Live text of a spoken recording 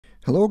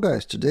Hello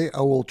guys, today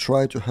I will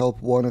try to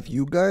help one of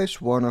you guys,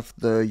 one of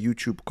the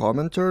YouTube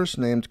commenters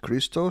named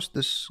Christos,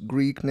 this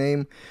Greek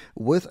name,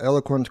 with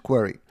Eloquent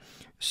query.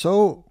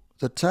 So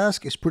the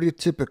task is pretty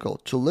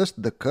typical, to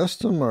list the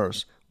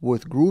customers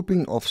with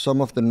grouping of some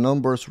of the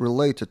numbers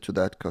related to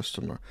that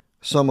customer.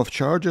 Sum of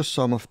charges,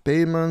 sum of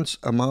payments,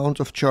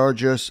 amount of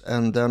charges,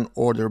 and then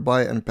order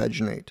by and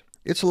paginate.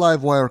 It's a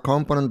Livewire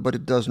component, but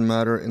it doesn't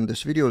matter. In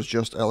this video, it's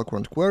just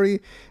Eloquent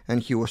query,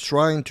 and he was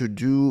trying to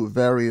do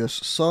various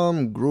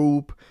sum,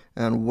 group,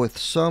 and with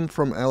sum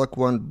from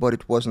Eloquent, but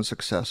it wasn't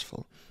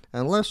successful.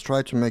 And let's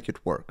try to make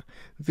it work.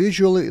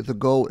 Visually, the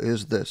goal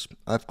is this.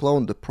 I've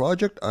cloned the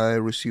project, I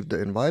received the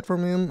invite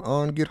from him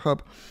on GitHub,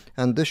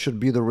 and this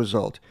should be the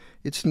result.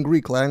 It's in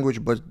Greek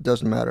language, but it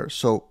doesn't matter.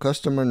 So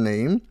customer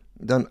name,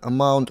 then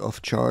amount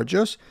of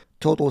charges,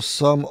 total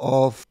sum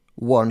of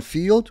one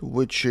field,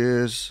 which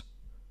is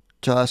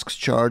tasks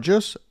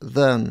charges,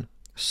 then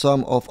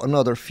sum of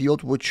another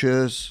field, which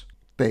is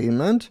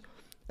payment,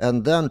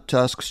 and then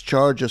tasks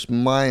charges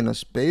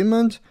minus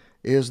payment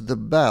is the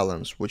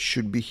balance, which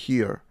should be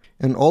here.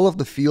 And all of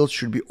the fields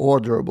should be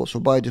orderable.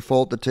 So by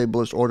default, the table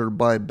is ordered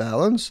by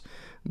balance,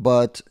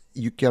 but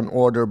you can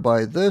order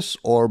by this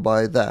or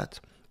by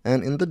that.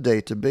 And in the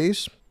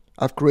database,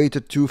 I've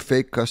created two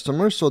fake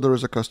customers. So there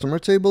is a customer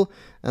table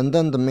and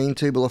then the main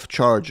table of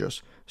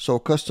charges. So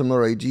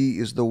customer ID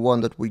is the one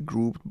that we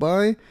grouped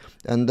by,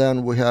 and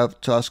then we have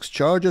tasks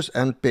charges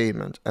and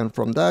payment, and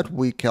from that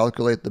we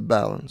calculate the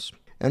balance.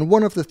 And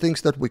one of the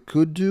things that we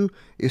could do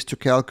is to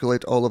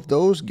calculate all of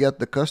those, get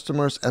the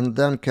customers, and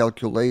then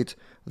calculate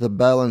the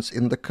balance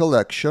in the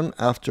collection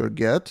after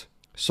get.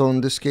 So in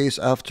this case,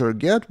 after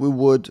get, we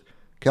would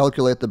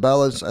calculate the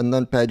balance and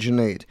then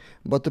paginate.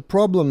 But the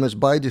problem is,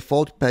 by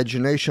default,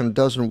 pagination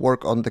doesn't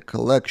work on the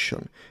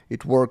collection.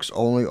 It works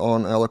only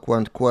on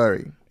Eloquent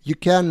query. You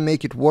can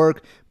make it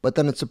work, but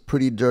then it's a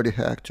pretty dirty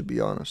hack, to be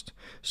honest.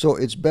 So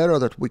it's better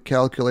that we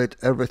calculate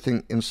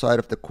everything inside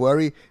of the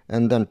query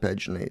and then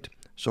paginate.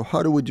 So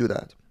how do we do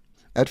that?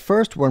 At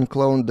first, when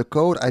cloned the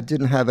code, I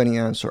didn't have any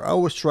answer. I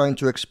was trying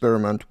to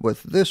experiment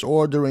with this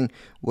ordering,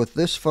 with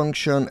this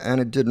function,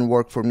 and it didn't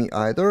work for me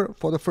either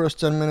for the first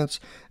 10 minutes,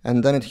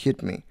 and then it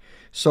hit me.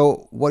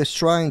 So what it's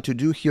trying to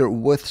do here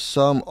with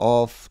sum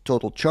of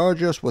total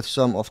charges, with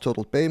sum of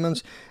total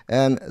payments,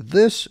 and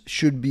this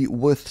should be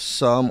with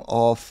sum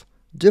of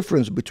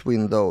difference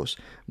between those,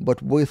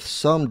 but with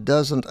sum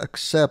doesn't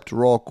accept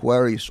raw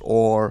queries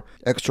or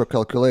extra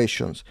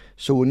calculations.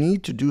 So we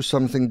need to do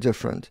something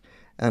different.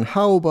 And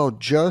how about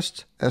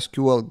just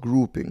SQL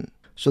grouping?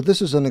 So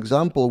this is an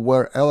example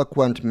where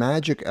Eloquent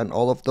magic and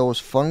all of those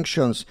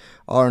functions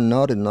are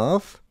not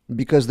enough,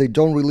 because they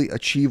don't really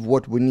achieve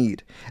what we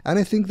need. And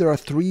I think there are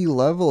three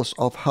levels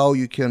of how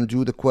you can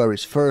do the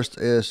queries. First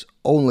is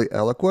only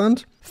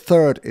Eloquent,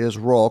 third is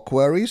raw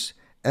queries,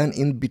 and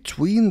in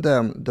between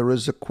them there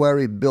is a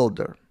query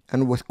builder.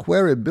 And with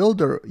query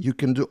builder you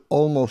can do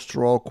almost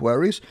raw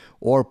queries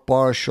or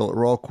partial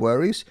raw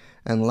queries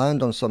and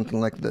land on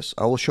something like this.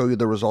 I will show you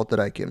the result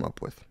that I came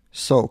up with.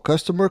 So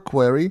customer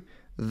query,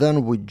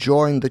 then we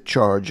join the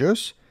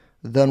charges,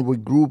 then we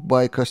group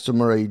by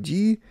customer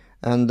ID,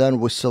 and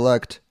then we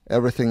select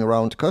everything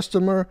around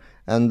customer,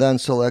 and then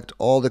select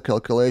all the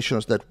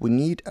calculations that we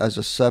need as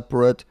a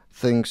separate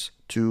things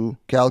to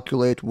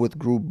calculate with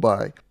group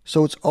by.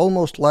 So it's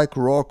almost like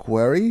raw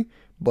query,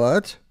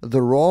 but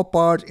the raw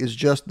part is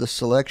just the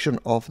selection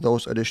of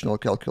those additional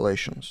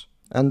calculations.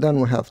 And then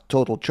we have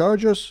total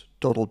charges,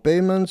 total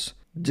payments,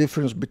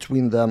 difference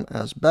between them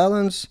as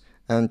balance,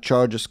 and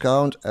charges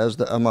count as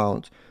the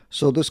amount.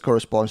 So this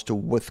corresponds to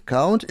with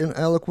count in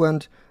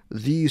Eloquent.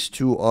 These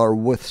two are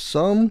with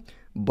sum,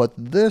 but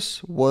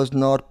this was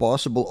not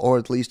possible, or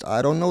at least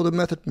I don't know the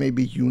method.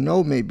 Maybe you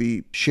know,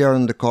 maybe share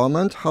in the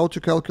comment how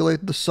to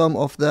calculate the sum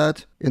of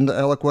that in the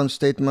Eloquent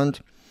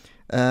statement.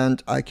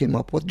 And I came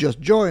up with just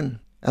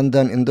join. And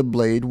then in the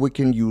blade we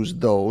can use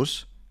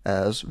those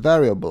as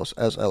variables,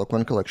 as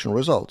Eloquent collection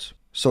results.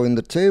 So in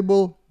the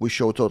table we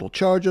show total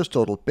charges,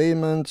 total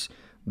payments,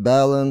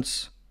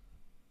 balance,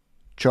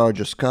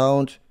 charges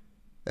count,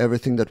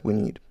 everything that we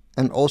need.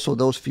 And also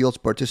those fields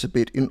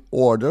participate in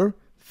order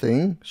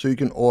thing, so you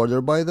can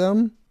order by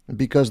them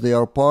because they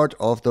are part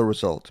of the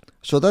result.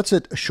 So that's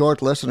it, a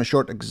short lesson, a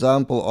short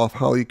example of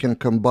how you can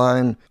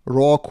combine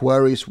raw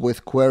queries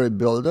with query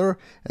builder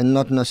and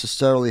not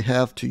necessarily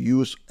have to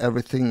use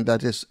everything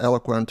that is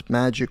Eloquent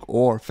magic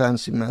or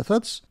fancy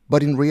methods.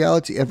 But in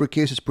reality, every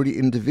case is pretty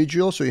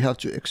individual, so you have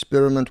to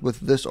experiment with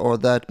this or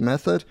that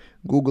method,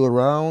 Google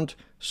around,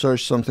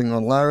 search something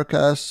on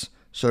Laracast,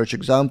 search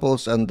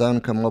examples, and then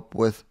come up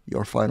with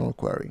your final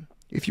query.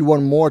 If you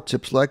want more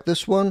tips like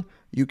this one,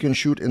 you can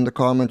shoot in the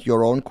comment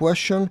your own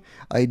question.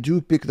 I do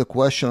pick the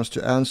questions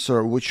to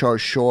answer which are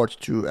short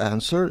to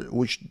answer,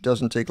 which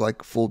doesn't take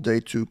like a full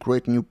day to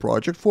create a new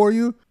project for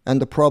you,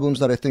 and the problems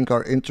that I think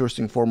are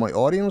interesting for my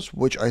audience,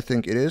 which I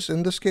think it is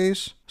in this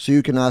case. So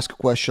you can ask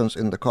questions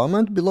in the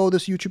comment below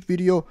this YouTube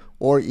video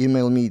or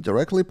email me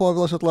directly,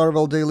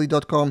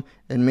 povilas@laraveldaily.com,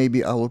 and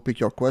maybe I will pick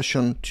your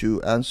question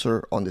to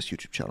answer on this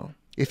YouTube channel.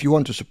 If you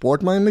want to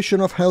support my mission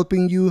of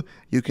helping you,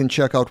 you can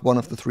check out one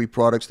of the 3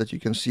 products that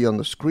you can see on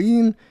the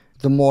screen.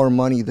 The more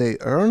money they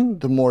earn,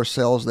 the more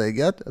sales they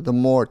get, the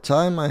more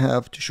time I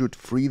have to shoot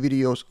free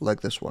videos like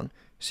this one.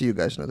 See you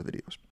guys in other videos.